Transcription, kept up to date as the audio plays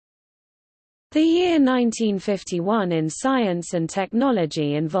The year 1951 in science and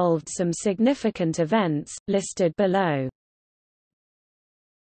technology involved some significant events, listed below.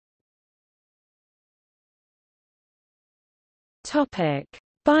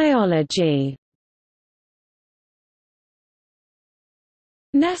 Biology.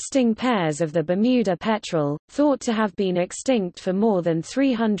 Nesting pairs of the Bermuda petrel, thought to have been extinct for more than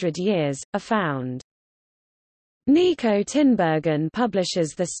 300 years, are found. Nico Tinbergen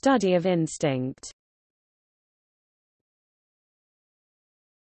publishes The Study of Instinct.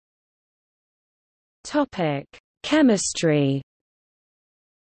 Chemistry.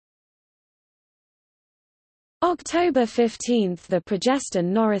 October 15 – The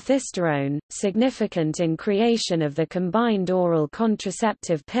progestin norethisterone, significant in creation of the combined oral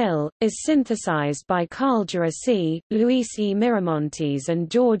contraceptive pill, is synthesized by Carl Jureci, Luis E. Miramontes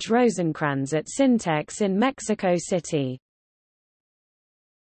and George Rosencrans at Syntex in Mexico City.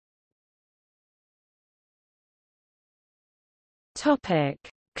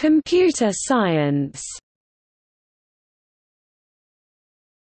 Computer science.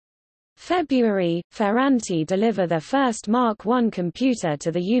 February, Ferranti deliver their first Mark I computer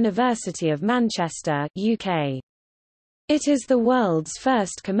to the University of Manchester, UK. It is the world's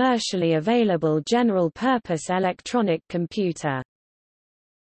first commercially available general-purpose electronic computer.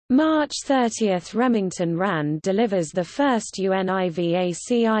 March 30, Remington Rand delivers the first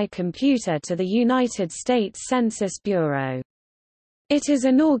UNIVACI computer to the United States Census Bureau. It is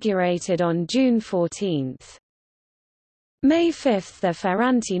inaugurated on June 14. May 5 – The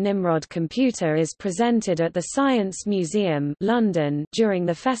Ferranti Nimrod computer is presented at the Science Museum, London, during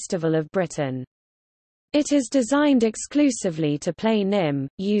the Festival of Britain. It is designed exclusively to play NIM,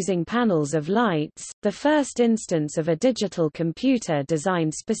 using panels of lights, the first instance of a digital computer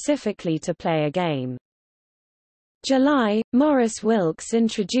designed specifically to play a game. July – Maurice Wilkes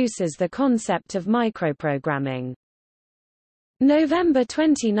introduces the concept of microprogramming. November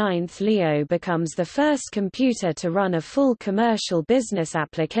 29 – Leo becomes the first computer to run a full commercial business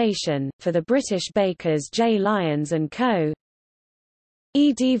application, for the British bakers J. Lyons & Co.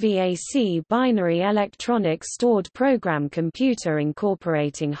 EDVAC binary electronic stored program computer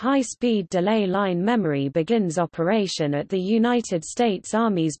incorporating high-speed delay line memory begins operation at the United States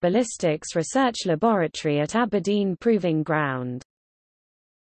Army's Ballistics Research Laboratory at Aberdeen Proving Ground.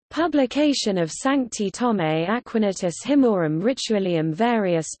 Publication of Sancti Tommae Aquinatus Himorum Ritualium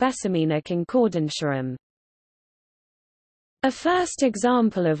Varia Specimina Concordantiorum. A first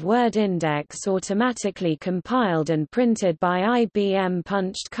example of word index automatically compiled and printed by IBM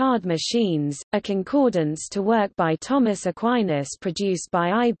punched card machines, a concordance to work by Thomas Aquinas produced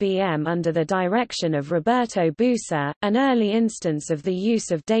by IBM under the direction of Roberto Busa, an early instance of the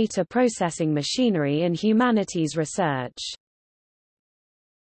use of data processing machinery in humanities research.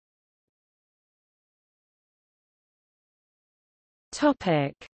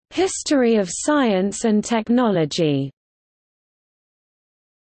 History of science and technology.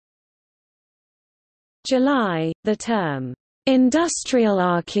 July, the term, "industrial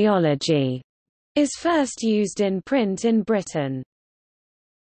archaeology", is first used in print in Britain.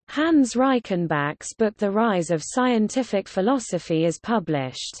 Hans Reichenbach's book The Rise of Scientific Philosophy is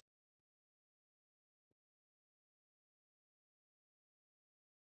published.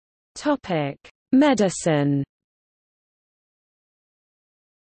 Medicine.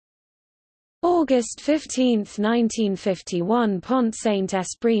 August 15, 1951 Pont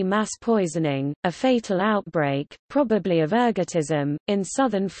Saint-Esprit mass poisoning, a fatal outbreak, probably of ergotism, in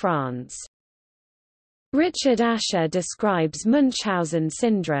southern France. Richard Asher describes Munchausen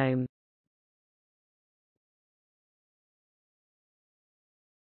syndrome.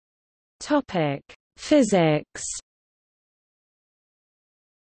 Physics.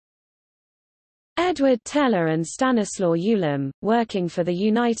 Edward Teller and Stanislaw Ulam, working for the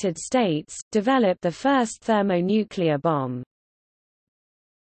United States, developed the first thermonuclear bomb.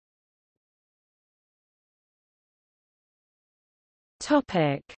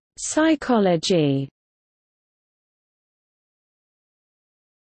 Psychology.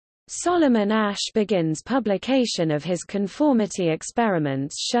 Solomon Asch begins publication of his conformity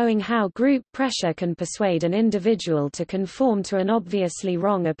experiments showing how group pressure can persuade an individual to conform to an obviously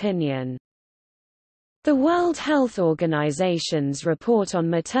wrong opinion. The World Health Organization's report on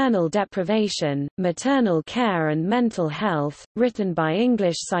maternal deprivation, maternal care and mental health, written by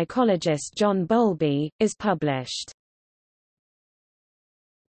English psychologist John Bowlby, is published.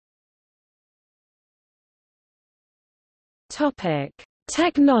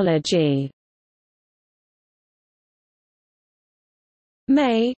 Technology.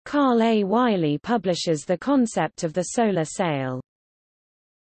 May, Carl A. Wiley publishes the concept of the solar sail.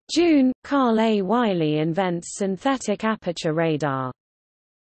 June, Carl A. Wiley invents synthetic aperture radar.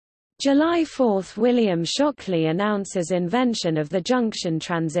 July 4, William Shockley announces invention of the junction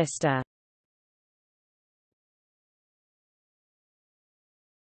transistor.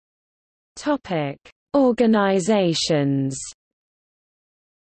 Topic: Organizations.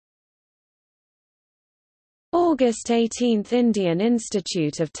 August 18 – Indian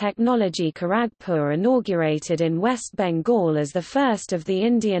Institute of Technology Kharagpur inaugurated in West Bengal as the first of the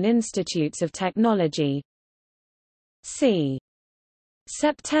Indian Institutes of Technology. c.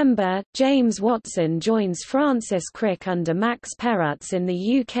 September – James Watson joins Francis Crick under Max Perutz in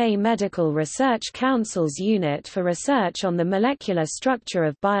the UK Medical Research Council's Unit for Research on the Molecular Structure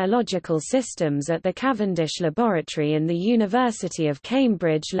of Biological Systems at the Cavendish Laboratory in the University of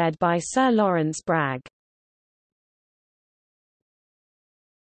Cambridge led by Sir Lawrence Bragg.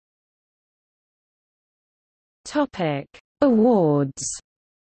 Awards.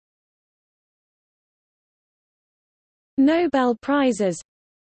 Nobel Prizes.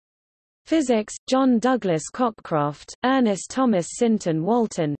 Physics – John Douglas Cockcroft, Ernest Thomas Sinton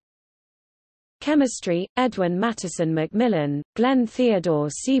Walton. Chemistry – Edwin Mattison Macmillan, Glenn Theodore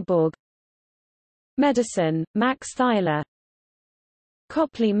Seaborg. Medicine – Max Theiler.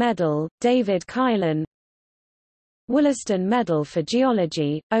 Copley Medal – David Kylan. Wollaston Medal for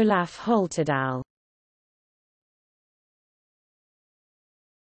Geology – Olaf Holtedal.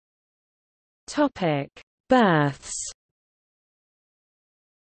 Births.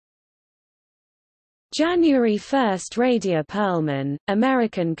 January 1 – Radia Perlman,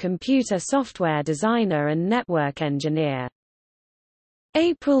 American computer software designer and network engineer.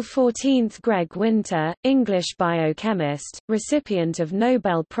 April 14 – Greg Winter, English biochemist, recipient of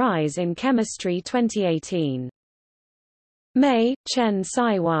Nobel Prize in Chemistry 2018. May – Chen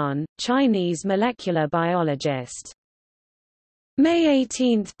Saiwan, Chinese molecular biologist. May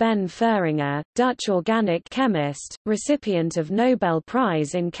 18 – Ben Feringa, Dutch organic chemist, recipient of Nobel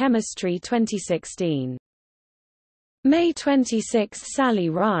Prize in Chemistry 2016. May 26 – Sally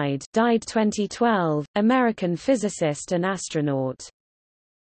Ride, died 2012, American physicist and astronaut.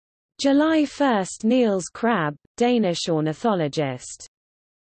 July 1 – Niels Krabbe, Danish ornithologist.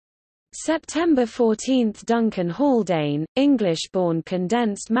 September 14 – Duncan Haldane, English-born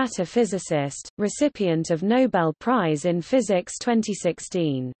condensed matter physicist, recipient of Nobel Prize in Physics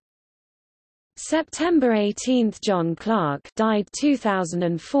 2016. September 18 – John Clark, died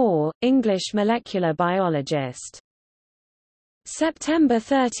 2004, English molecular biologist. September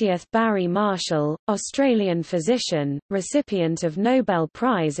 30 – Barry Marshall, Australian physician, recipient of Nobel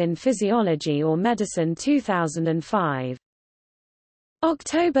Prize in Physiology or Medicine 2005.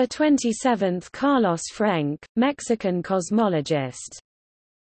 October 27 – Carlos Frenk, Mexican cosmologist.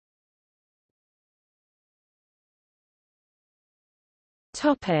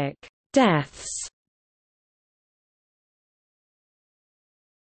 Deaths.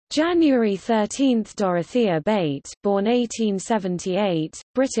 January 13 – Dorothea Bate, born 1878,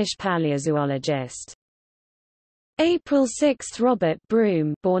 British paleozoologist. April 6 – Robert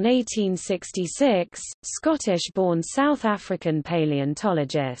Broom, born 1866, Scottish-born South African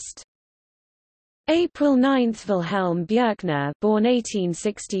paleontologist. April 9 – Wilhelm Bjerkner, born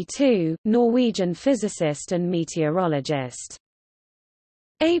 1862, Norwegian physicist and meteorologist.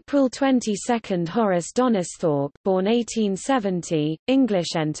 April 22 – Horace Donisthorpe, born 1870,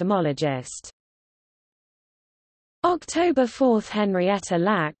 English entomologist. October 4 – Henrietta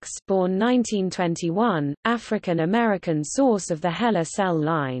Lacks, born 1921, African-American source of the HeLa cell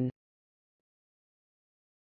line.